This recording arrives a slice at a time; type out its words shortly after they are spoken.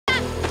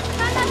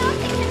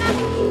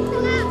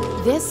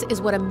This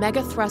is what a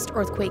megathrust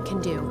earthquake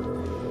can do.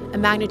 A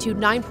magnitude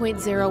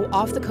 9.0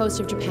 off the coast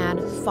of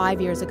Japan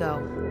 5 years ago.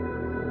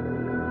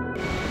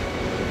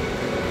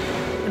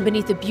 And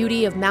beneath the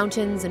beauty of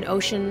mountains and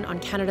ocean on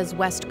Canada's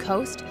west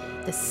coast,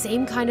 the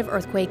same kind of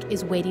earthquake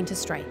is waiting to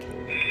strike.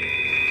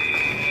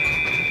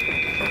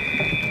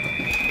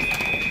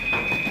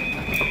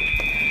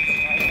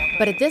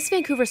 But at this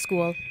Vancouver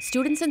school,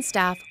 students and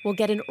staff will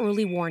get an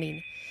early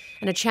warning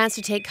and a chance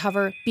to take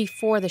cover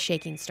before the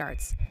shaking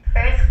starts.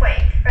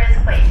 Earthquake,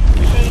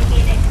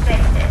 shaking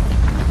expected.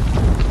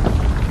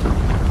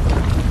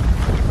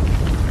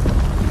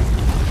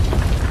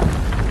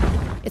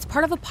 It's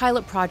part of a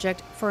pilot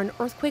project for an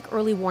earthquake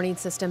early warning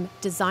system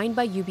designed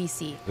by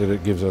UBC.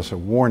 It gives us a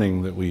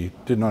warning that we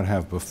did not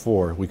have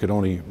before. We could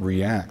only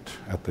react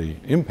at the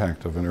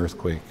impact of an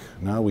earthquake.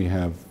 Now we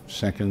have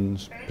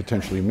seconds,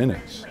 potentially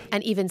minutes.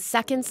 And even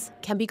seconds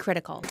can be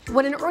critical.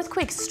 When an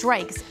earthquake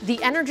strikes,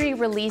 the energy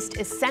released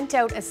is sent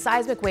out as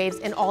seismic waves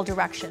in all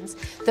directions.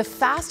 The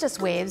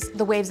fastest waves,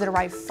 the waves that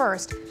arrive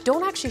first,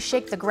 don't actually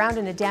shake the ground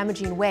in a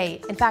damaging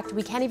way. In fact,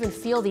 we can't even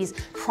feel these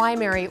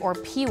primary or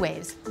P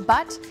waves,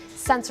 but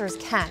sensors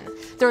can.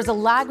 There is a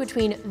lag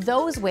between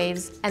those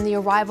waves and the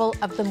arrival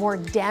of the more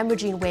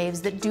damaging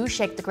waves that do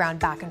shake the ground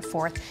back and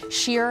forth,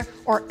 shear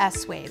or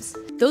S waves.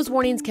 Those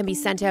warnings can be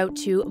sent out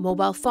to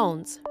mobile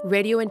phones,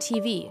 radio and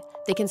TV.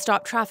 They can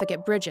stop traffic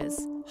at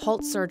bridges,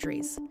 halt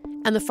surgeries.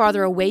 And the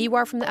farther away you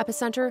are from the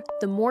epicenter,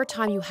 the more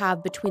time you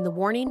have between the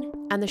warning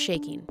and the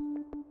shaking.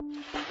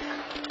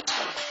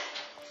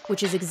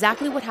 Which is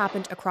exactly what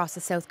happened across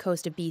the south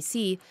coast of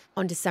BC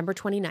on December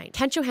 29th.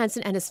 Kent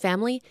Johansson and his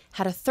family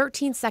had a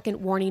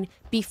 13-second warning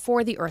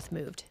before the earth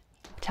moved.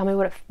 Tell me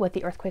what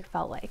the earthquake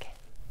felt like.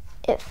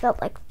 It felt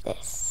like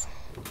this.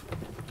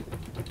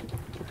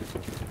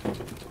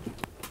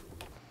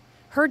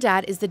 Her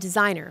dad is the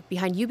designer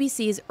behind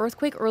UBC's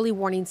earthquake early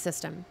warning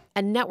system,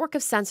 a network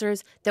of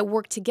sensors that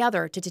work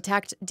together to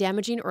detect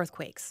damaging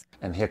earthquakes.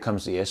 And here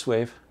comes the S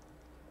wave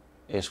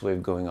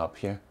going up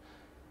here.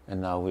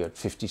 And now we're at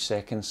 50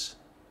 seconds,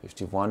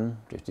 51,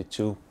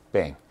 52,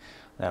 bang.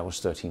 That was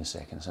 13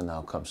 seconds, and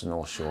now comes the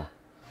North Shore.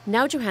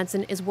 Now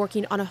Johansson is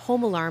working on a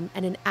home alarm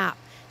and an app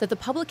that the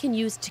public can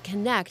use to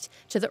connect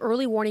to the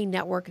early warning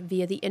network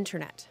via the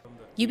internet.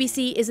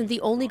 UBC isn't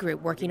the only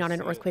group working on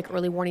an earthquake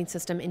early warning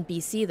system in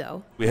BC,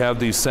 though. We have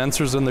these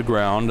sensors in the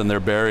ground, and they're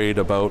buried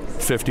about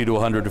 50 to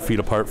 100 feet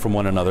apart from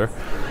one another,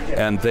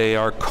 and they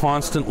are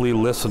constantly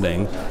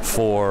listening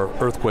for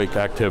earthquake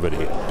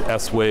activity,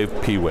 S-wave,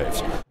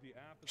 P-waves.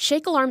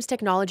 Shake Alarm's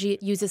technology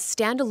uses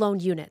standalone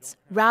units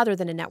rather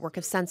than a network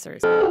of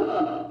sensors.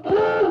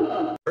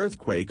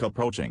 Earthquake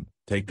approaching.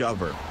 Take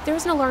cover.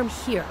 There's an alarm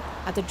here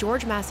at the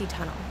George Massey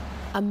Tunnel,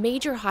 a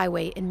major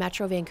highway in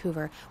Metro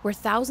Vancouver where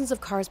thousands of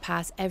cars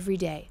pass every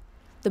day.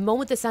 The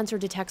moment the sensor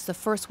detects the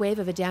first wave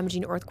of a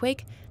damaging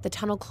earthquake, the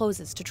tunnel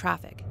closes to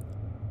traffic.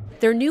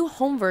 Their new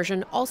home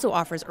version also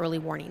offers early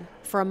warning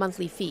for a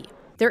monthly fee.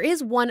 There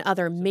is one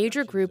other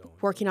major group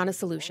working on a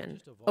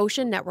solution,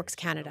 Ocean Networks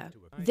Canada.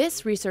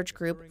 This research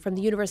group from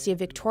the University of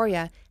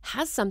Victoria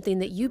has something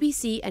that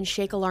UBC and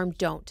Shake Alarm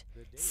don't,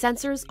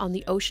 sensors on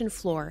the ocean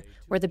floor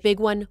where the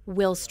big one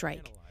will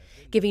strike,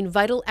 giving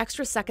vital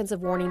extra seconds of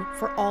warning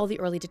for all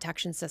the early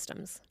detection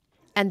systems.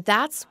 And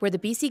that's where the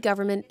BC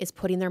government is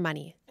putting their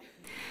money.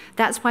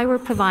 That's why we're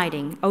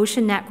providing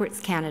Ocean Networks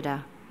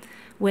Canada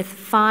with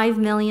 $5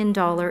 million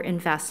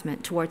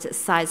investment towards its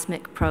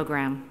seismic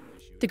program.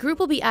 The group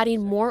will be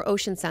adding more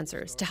ocean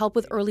sensors to help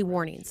with early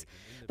warnings,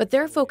 but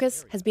their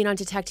focus has been on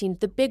detecting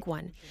the big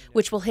one,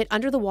 which will hit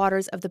under the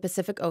waters of the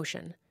Pacific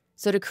Ocean.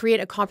 So to create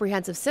a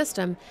comprehensive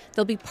system,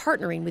 they'll be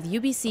partnering with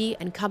UBC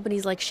and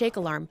companies like Shake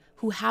Alarm,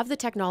 who have the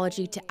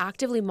technology to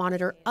actively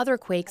monitor other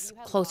quakes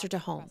closer to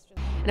home.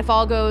 And if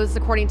all goes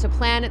according to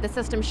plan, the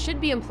system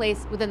should be in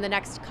place within the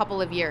next couple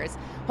of years,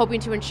 hoping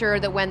to ensure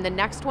that when the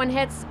next one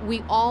hits,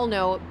 we all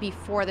know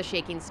before the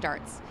shaking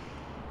starts.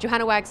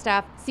 Johanna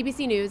Wagstaff,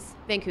 CBC News,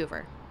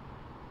 Vancouver.